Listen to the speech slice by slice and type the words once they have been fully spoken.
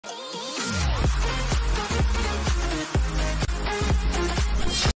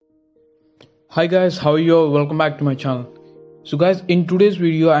Hi guys, how are you all? Welcome back to my channel. So guys, in today's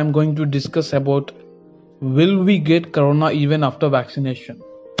video I'm going to discuss about will we get corona even after vaccination.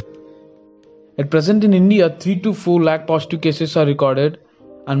 At present in India 3 to 4 lakh positive cases are recorded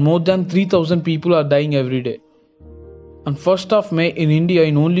and more than 3000 people are dying every day. On 1st of May in India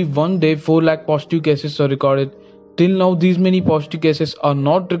in only one day 4 lakh positive cases are recorded. Till now these many positive cases are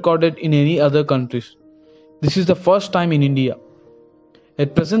not recorded in any other countries. This is the first time in India.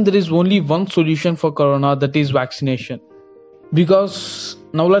 At present there is only one solution for corona, that is vaccination. Because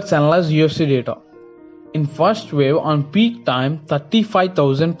now let's analyze USA data. In first wave on peak time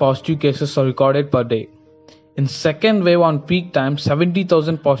 35,000 positive cases are recorded per day. In second wave on peak time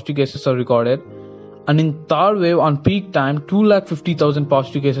 70,000 positive cases are recorded. And in third wave on peak time 250,000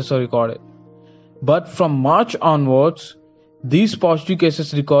 positive cases are recorded. But from March onwards these positive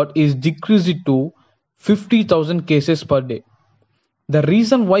cases record is decreased to 50,000 cases per day. The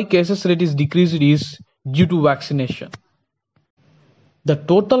reason why cases rate is decreased is due to vaccination. The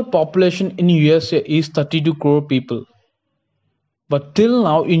total population in USA is 32 crore people. But till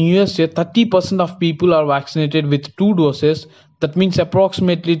now in USA 30% of people are vaccinated with 2 doses. That means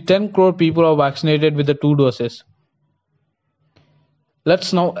approximately 10 crore people are vaccinated with the 2 doses.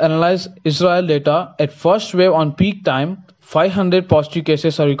 Let's now analyze Israel data. At first wave on peak time 500 positive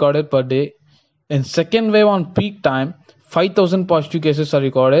cases are recorded per day. In second wave on peak time 5,000 positive cases are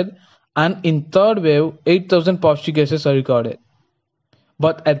recorded, and in third wave 8,000 positive cases are recorded.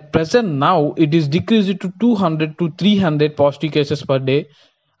 But at present now it is decreased to 200 to 300 positive cases per day,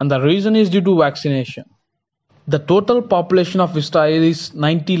 and the reason is due to vaccination. The total population of Israel is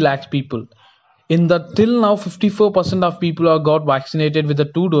 90 lakhs people. In the till now 54% of people are got vaccinated with the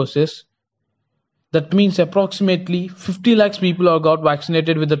 2 doses. That means approximately 50 lakhs people are got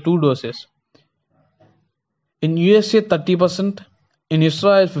vaccinated with the 2 doses. In USA 30%, in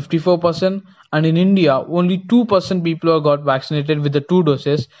Israel 54%, and in India only 2% people are got vaccinated with the 2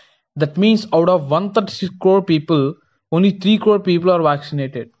 doses. That means out of 136 crore people, only 3 crore people are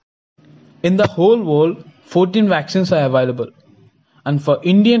vaccinated. In the whole world, 14 vaccines are available. And for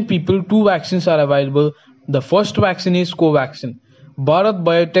Indian people, 2 vaccines are available. The first vaccine is Covaxin. Bharat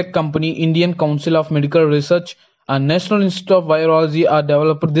Biotech Company, Indian Council of Medical Research and National Institute of Virology are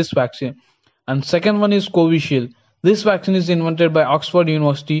developed this vaccine. And second one is Covishield. This vaccine is invented by Oxford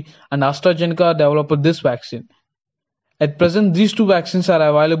University and AstraZeneca developed this vaccine. At present these 2 vaccines are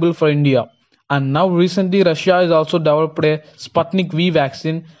available for India, and now recently Russia has also developed a Sputnik V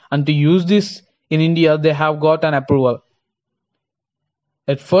vaccine, and to use this in India they have got an approval.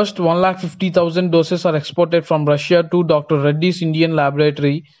 At first 150,000 doses are exported from Russia to Dr. Reddy's Indian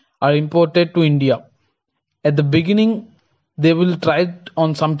laboratory are imported to India. At the beginning they will try it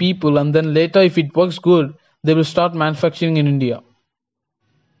on some people, and then later if it works good they will start manufacturing in India.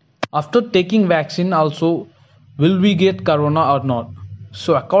 After taking vaccine also, will we get corona or not?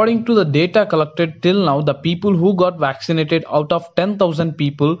 So according to the data collected till now, the people who got vaccinated out of 10,000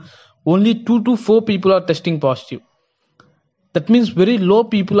 people, only 2 to 4 people are testing positive. That means very low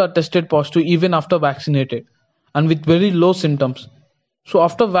people are tested positive even after vaccinated and with very low symptoms. So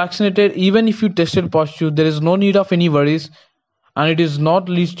after vaccinated, even if you tested positive, there is no need of any worries, and it is not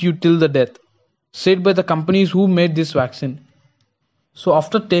leads you till the death, said by the companies who made this vaccine. So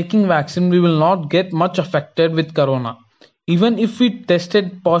after taking vaccine we will not get much affected with corona. Even if we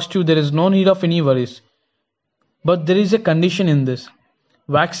tested positive there is no need of any worries. But there is a condition in this.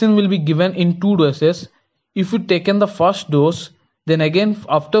 Vaccine will be given in 2 doses. If you taken the first dose, then again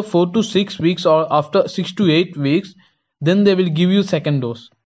after 4 to 6 weeks or after 6 to 8 weeks, then they will give you second dose.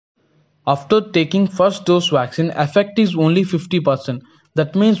 After taking first dose vaccine, effect is only 50%.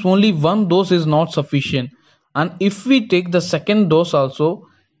 That means only one dose is not sufficient, and if we take the second dose also,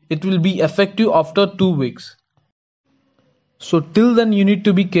 it will be effective after 2 weeks. So till then you need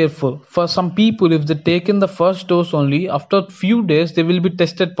to be careful. For some people, if they taken the first dose only, after few days they will be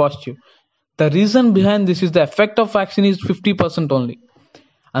tested positive. The reason behind this is the effect of vaccine is 50% only.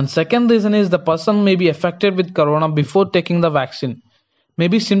 And second reason is the person may be affected with corona before taking the vaccine.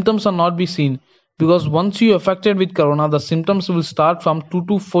 Maybe symptoms are not be seen, because once you affected with corona the symptoms will start from 2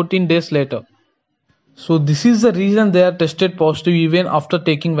 to 14 days later. So this is the reason they are tested positive even after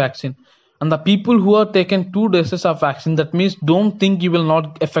taking vaccine. And the people who are taken 2 doses of vaccine, that means don't think you will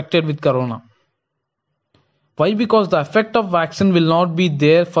not affected with corona. Why? Because the effect of vaccine will not be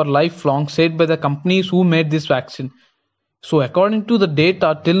there for lifelong, said by the companies who made this vaccine. So according to the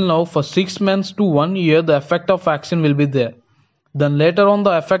data till now, for 6 months to 1 year the effect of vaccine will be there. Then later on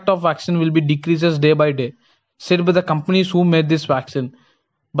the effect of vaccine will be decreases day by day, said by the companies who made this vaccine.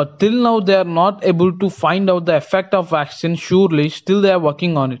 But till now they are not able to find out the effect of vaccine surely, still they are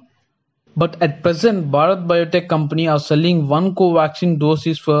working on it. But at present, Bharat Biotech company are selling one Covaxin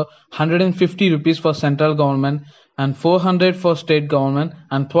doses for 150 rupees for central government and 400 for state government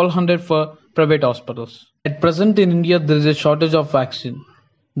and 1200 for private hospitals. At present in India, there is a shortage of vaccine.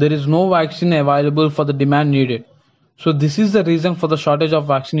 There is no vaccine available for the demand needed. So this is the reason for the shortage of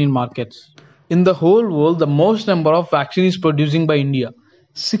vaccine in markets. In the whole world, the most number of vaccine is producing by India.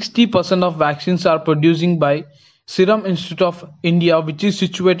 60% of vaccines are producing by Serum Institute of India, which is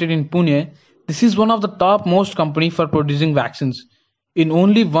situated in Pune. This is one of the top most company for producing vaccines. In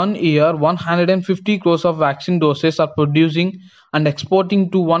only 1 year, 150 crores of vaccine doses are producing and exporting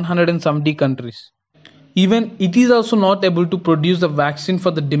to 170 countries. Even it is also not able to produce the vaccine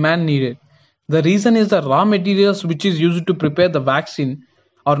for the demand needed. The reason is the raw materials which is used to prepare the vaccine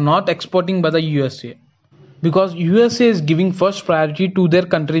are not exporting by the USA, because USA is giving first priority to their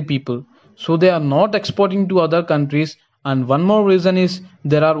country people, so they are not exporting to other countries. And one more reason is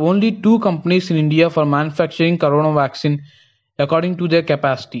there are only two companies in India for manufacturing corona vaccine according to their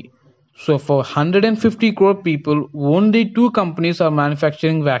capacity. So for 150 crore people, only two companies are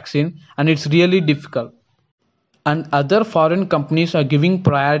manufacturing vaccine, and it's really difficult. And other foreign companies are giving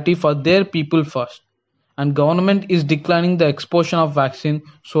priority for their people first, and government is declining the exportation of vaccine,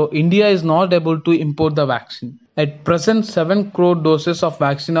 so India is not able to import the vaccine. At present, 7 crore doses of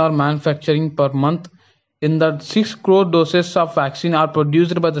vaccine are manufacturing per month. In that, 6 crore doses of vaccine are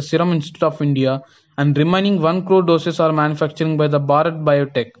produced by the Serum Institute of India, and remaining 1 crore doses are manufacturing by the Bharat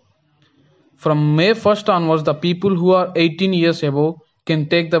Biotech. From May 1st onwards, the people who are 18 years above can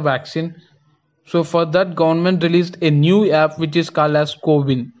take the vaccine. So for that, government released a new app which is called as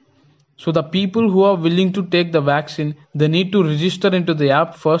CoWIN. So the people who are willing to take the vaccine, they need to register into the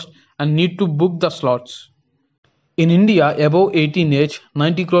app first and need to book the slots. In India, above 18 age,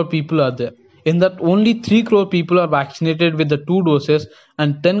 90 crore people are there. In that, only 3 crore people are vaccinated with the 2 doses,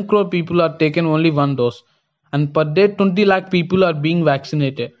 and 10 crore people are taken only 1 dose. And per day, 20 lakh people are being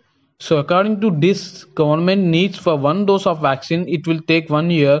vaccinated. So according to this, government needs for 1 dose of vaccine, it will take 1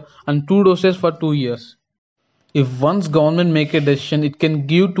 year, and 2 doses for 2 years. If once government make a decision, it can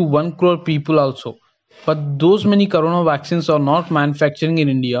give to 1 crore people also. But those many corona vaccines are not manufacturing in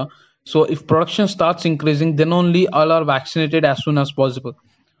India. So if production starts increasing, then only all are vaccinated as soon as possible.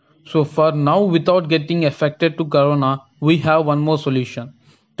 So for now, without getting affected to corona, we have one more solution.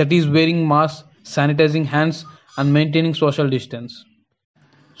 That is wearing masks, sanitizing hands, and maintaining social distance.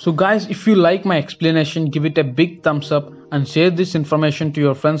 So guys, if you like my explanation, give it a big thumbs up and share this information to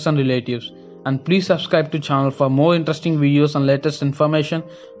your friends and relatives. And please subscribe to channel for more interesting videos and latest information,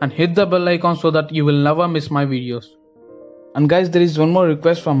 and hit the bell icon so that you will never miss my videos. And guys, there is one more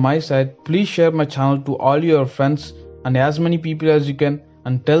request from my side. Please share my channel to all your friends and as many people as you can,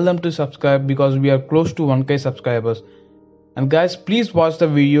 and tell them to subscribe because we are close to 1k subscribers. And guys, please watch the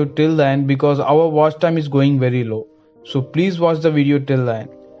video till the end because our watch time is going very low. So please watch the video till the end.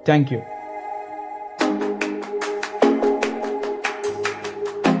 Thank you.